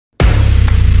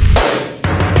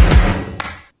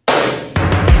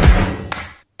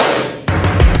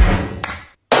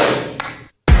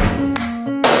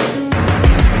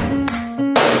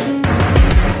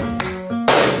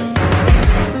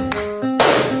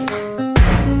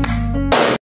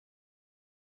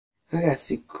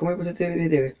Ragazzi, come potete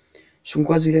vedere, sono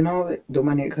quasi le 9,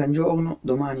 domani è il gran giorno,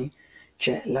 domani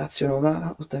c'è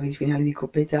Lazio-Novara, ottavi di finale di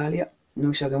Coppa Italia,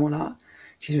 noi saremo là,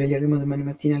 ci sveglieremo domani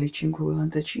mattina alle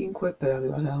 5:45 per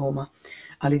arrivare a Roma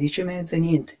alle 10:30 e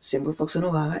niente, sempre forza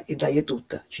Novara e dai è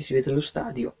tutta, ci si vede allo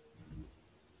stadio.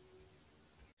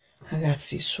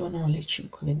 Ragazzi, sono le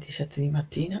 5:27 di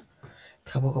mattina,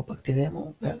 tra poco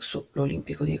partiremo verso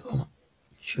l'Olimpico di Roma,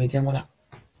 ci vediamo là.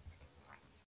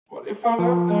 What if I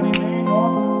left and it made no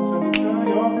sense? And you tell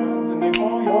your friends and they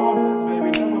call your friends, baby,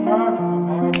 never mind, never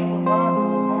mind, never mind,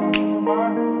 never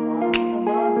mind, never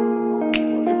mind, never mind.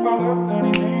 What if I left and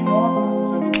it made no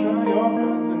sense? And you tell your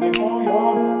friends and they call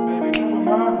your friends, baby, never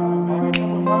mind, never mind,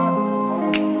 never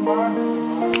mind, never mind, never mind.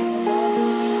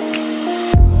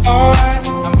 Alright,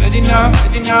 I'm ready now,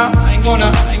 I ain't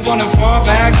gonna fall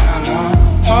back now, no.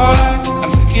 Alright,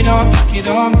 I'm take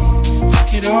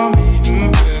it on me,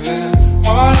 baby.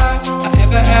 All I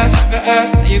ever ask,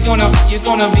 are you gonna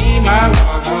be my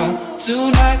lover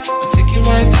tonight? I'll take it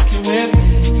with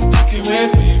me.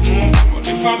 What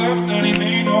if I left and it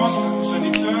made no sense? And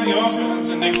you tell your friends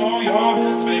and they hold your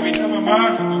hands, baby, never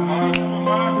mind, never mind, never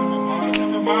mind, never mind,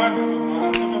 never mind, never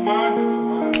mind, never mind.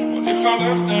 What if I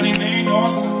left and it made no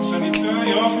sense? And you tell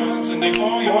your friends and they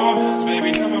hold your hands,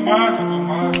 baby, never mind, never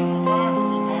mind, never mind,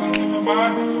 never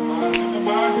mind, never mind, never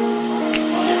mind.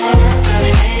 What if I left and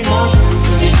it made no sense?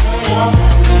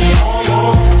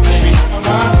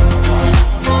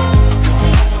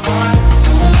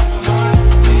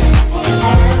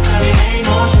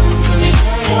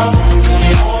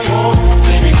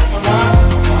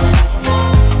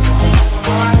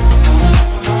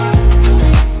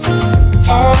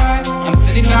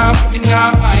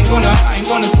 I ain't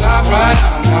gonna stop right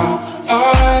now.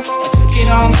 Alright, take it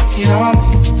on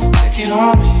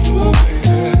me, ooh,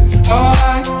 baby.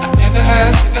 Alright, I never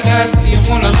asked, do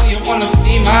you wanna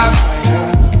see my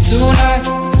fire tonight?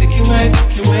 Take it with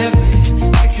me,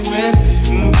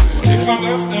 What if I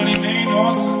left and it made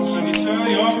no sense? And you tell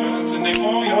your friends and they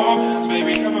hold your hands,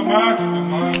 baby, never mind, never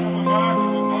mind, never mind,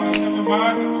 never mind, never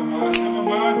mind, never mind, never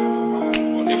mind, never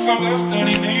mind. What if I left and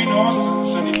it made no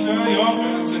sense? And you tell your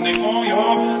friends and they hold your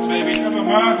hands, baby, never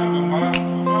mind, never mind,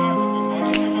 never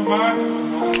mind, never mind,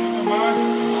 never mind, never mind.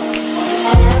 What if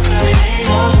I left and it made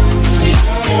no sense? And you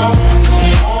tell your friends and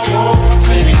they hold your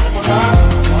hands, baby, never mind,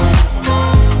 never mind,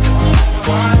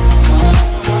 never mind,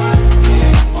 never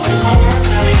mind. What if I left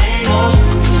and it made no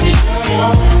sense? And you tell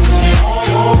your friends and they hold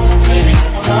your hands, baby,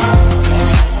 never mind, never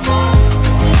mind,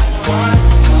 never mind, never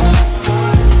mind.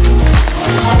 What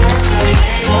if I left and it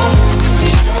made no sense? And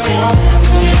you tell your friends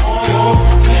and they hold your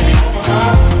hands, baby, never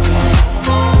mind, never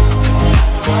mind,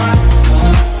 never mind.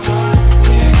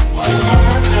 What if I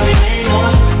left and it made no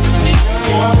sense? And you tell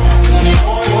your friends and they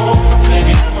hold your hands,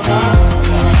 baby, never mind,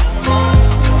 never mind,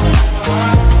 never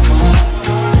mind.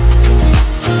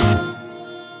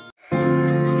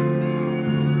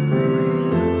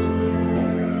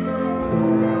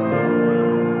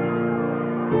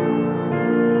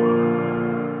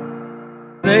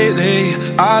 Lately,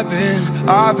 I've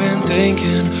been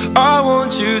thinking, I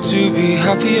want you to be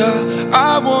happier,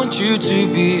 I want you to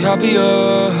be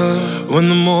happier. When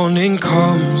the morning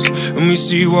comes and we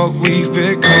see what we've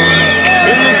become,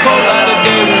 in the cold light of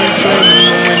day we're flaming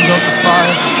the wind of the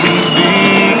fire we've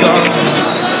begun.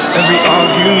 Every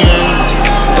argument,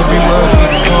 every word we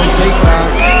can't take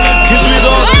back, 'cause with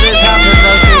all that has happened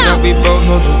I think that we both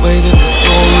know the way that the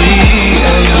story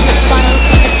ends.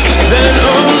 Then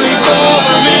only for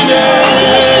a minute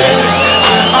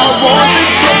I want to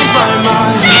change my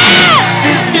mind.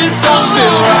 This just don't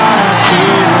feel right to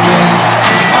me.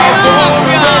 I want to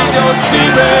raise your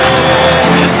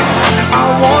spirits, I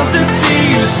want to see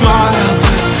you smile,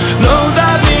 but no,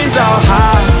 that means I'll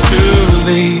have to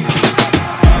leave.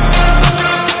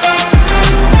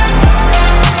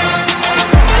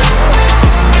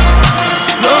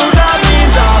 No, that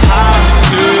means I'll have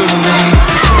to leave.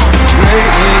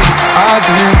 Lately, I've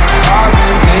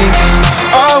been thinking,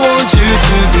 I want you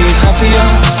to be happier,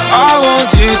 I want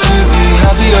you to be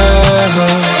happier.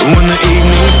 When the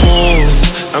evening falls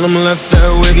and I'm left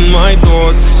there with my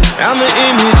thoughts, and the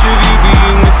image of you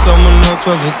being with someone else,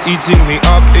 well, it's eating me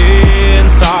up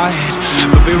inside.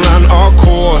 But we ran our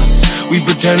course, we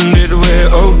pretended we're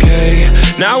okay.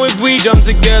 Now if we jump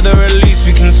together, at least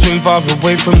we can swim far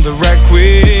away from the wreck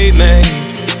we made.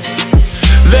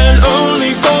 Then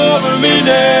only for a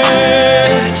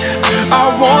minute I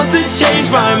want to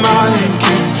change my mind,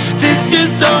 'cause this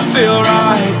just don't feel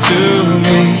right to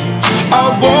me. I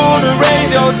wanna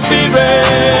raise your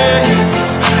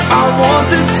spirits, I want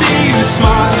to see you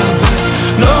smile, but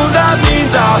no, that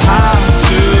means I'll have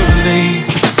to leave.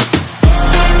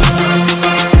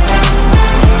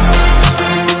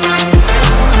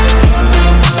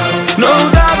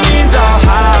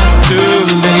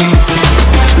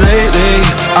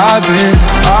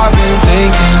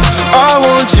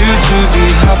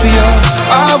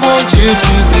 want you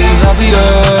to be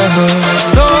happier.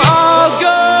 So I'll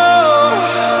go,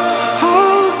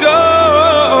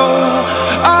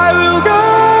 I will go,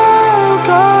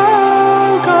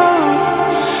 go.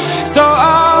 So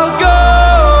I'll go,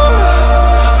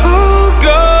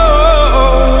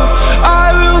 I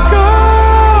will go.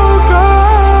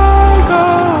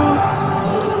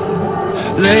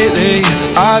 Lately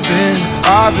I've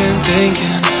been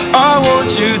thinking, I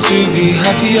want you to be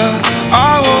happier,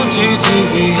 I want you to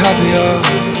be happier.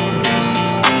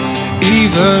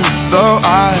 Even though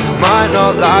I might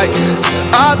not like this,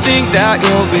 I think that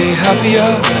you'll be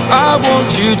happier. I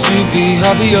want you to be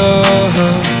happier.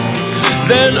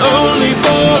 Then only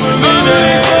for a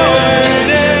minute